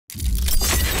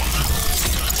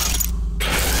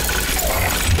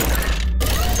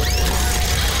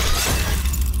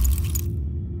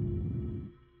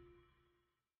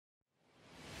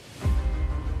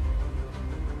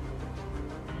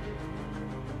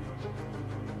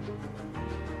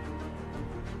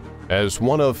As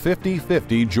one of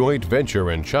 50/50 joint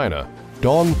venture in China,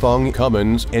 Dongfeng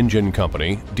Cummins Engine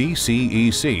Company,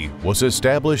 DCEC, was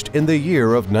established in the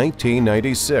year of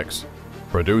 1996,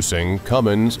 producing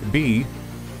Cummins B,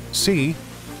 C,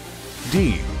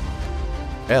 D,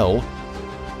 L,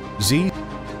 Z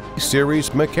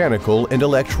series mechanical and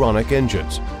electronic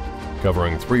engines,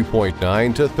 covering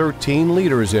 3.9 to 13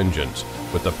 liters engines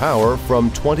with the power from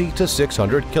 20 to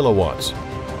 600 kilowatts.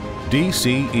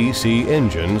 DCEC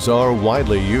engines are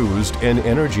widely used in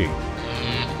energy,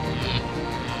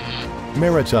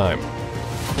 maritime,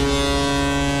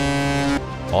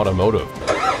 automotive,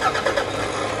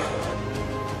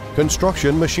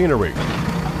 construction machinery,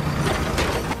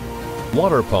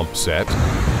 water pump set,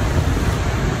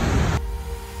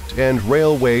 and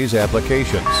railways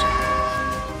applications.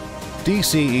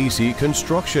 DCEC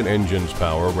construction engines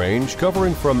power range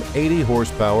covering from 80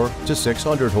 horsepower to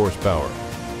 600 horsepower.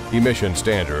 Emission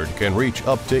standard can reach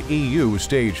up to EU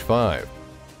Stage 5.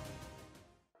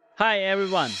 Hi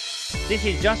everyone, this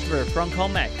is Jasper from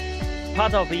ConeMac,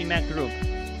 part of EMAC Group.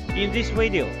 In this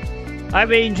video, I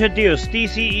will introduce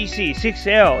DCEC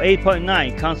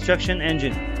 6L8.9 construction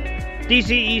engine.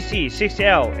 DCEC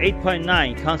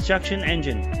 6L8.9 construction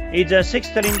engine is a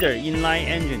 6-cylinder inline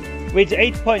engine with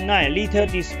 8.9 liter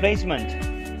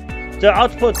displacement. The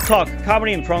output torque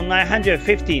covering from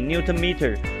 950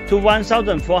 Nm to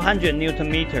 1400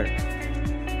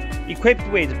 Nm. Equipped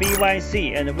with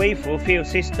BYC and Weifu fuel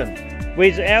system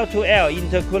with L2L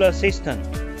intercooler system.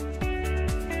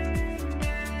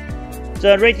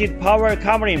 The rated power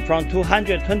covering from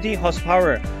 220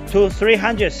 horsepower to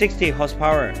 360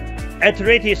 horsepower at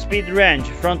rated speed range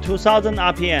from 2000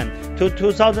 RPM to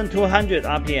 2200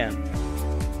 RPM.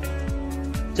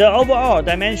 The overall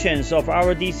dimensions of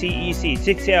our DCEC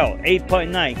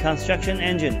 6L8.9 construction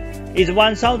engine is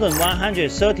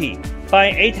 1130 by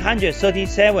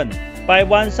 837 by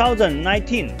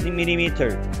 1019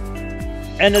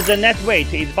 mm, and the net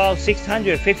weight is about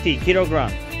 650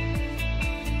 kg.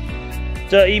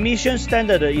 The emission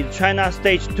standard is China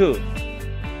Stage 2.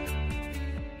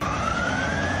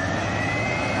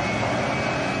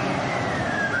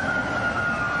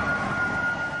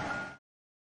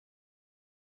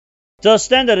 The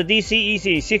standard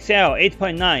DCEC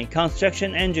 6L8.9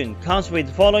 construction engine comes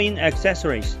with following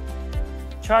accessories: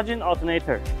 charging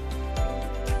alternator,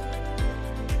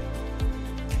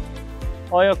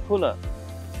 oil cooler,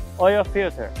 oil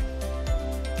filter,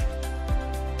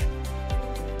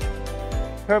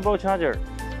 turbocharger,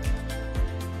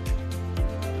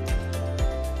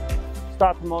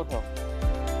 start motor,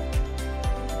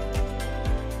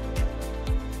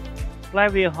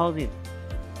 flywheel housing,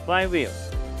 flywheel,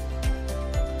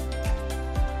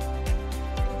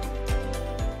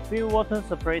 fuel water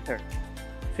separator,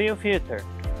 fuel filter,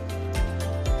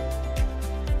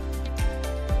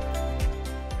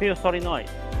 fuel solenoid,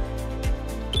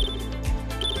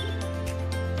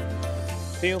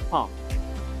 fuel pump,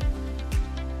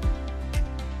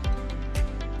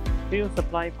 fuel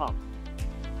supply pump,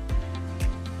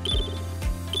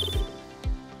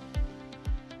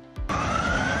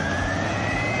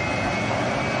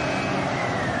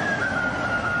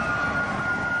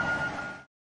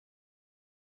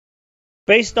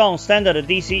 based on standard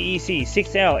DCEC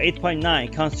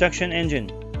 6L8.9 construction engine,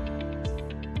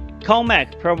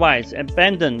 ConeMac provides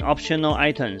abundant optional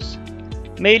items,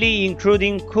 mainly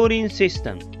including cooling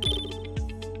system,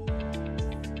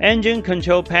 engine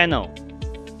control panel,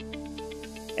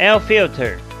 air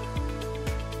filter,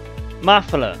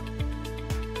 muffler,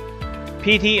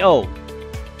 PTO,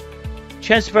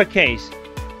 transfer case,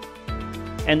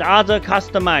 and other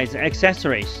customized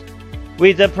accessories.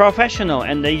 With a professional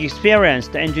and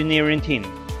experienced engineering team,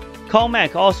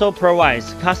 ConeMac also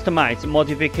provides customized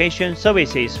modification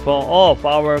services for all of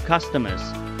our customers,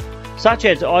 such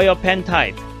as oil pan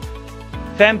type,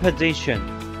 fan position,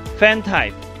 fan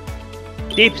type,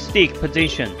 dipstick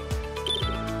position,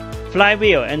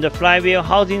 flywheel and flywheel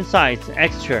housing size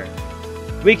extra.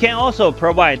 We can also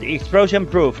provide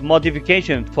explosion-proof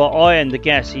modification for oil and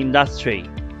gas industry,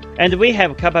 and we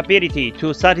have capability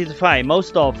to satisfy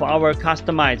most of our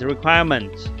customized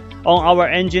requirements on our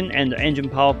engine and engine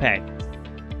power pack.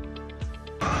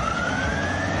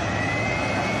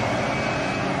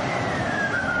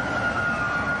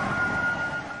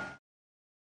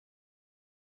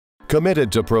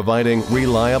 Committed to providing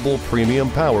reliable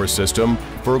premium power system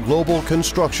for global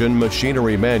construction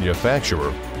machinery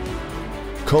manufacturer,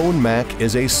 ConeMac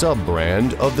is a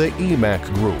sub-brand of the EMAC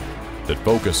Group that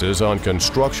focuses on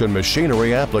construction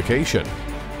machinery application.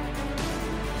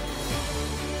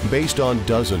 Based on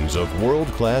dozens of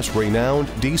world-class renowned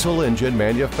diesel engine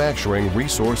manufacturing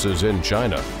resources in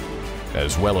China,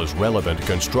 as well as relevant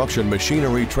construction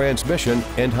machinery transmission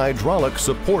and hydraulic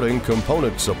supporting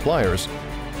component suppliers,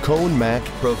 ConeMac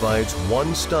provides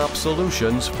one-stop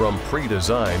solutions from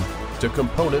pre-design to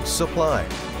component supply,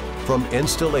 from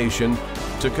installation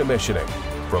to commissioning,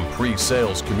 from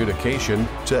pre-sales communication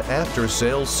to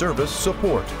after-sales service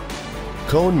support.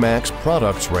 ConeMac's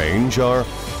products range are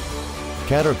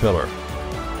Caterpillar,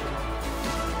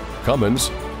 Cummins,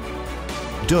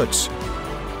 Dutz,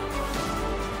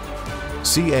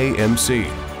 CAMC,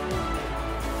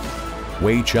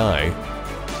 Weifu,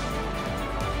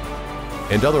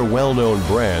 and other well-known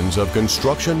brands of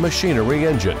construction machinery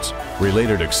engines,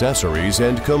 related accessories,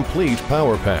 and complete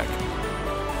power pack.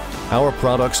 Our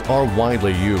products are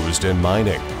widely used in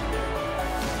mining,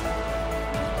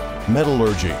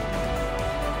 metallurgy,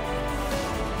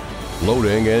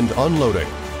 loading and unloading,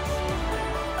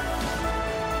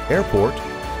 airport,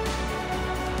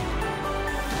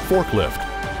 forklift,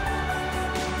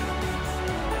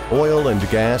 oil and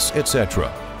gas,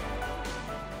 etc.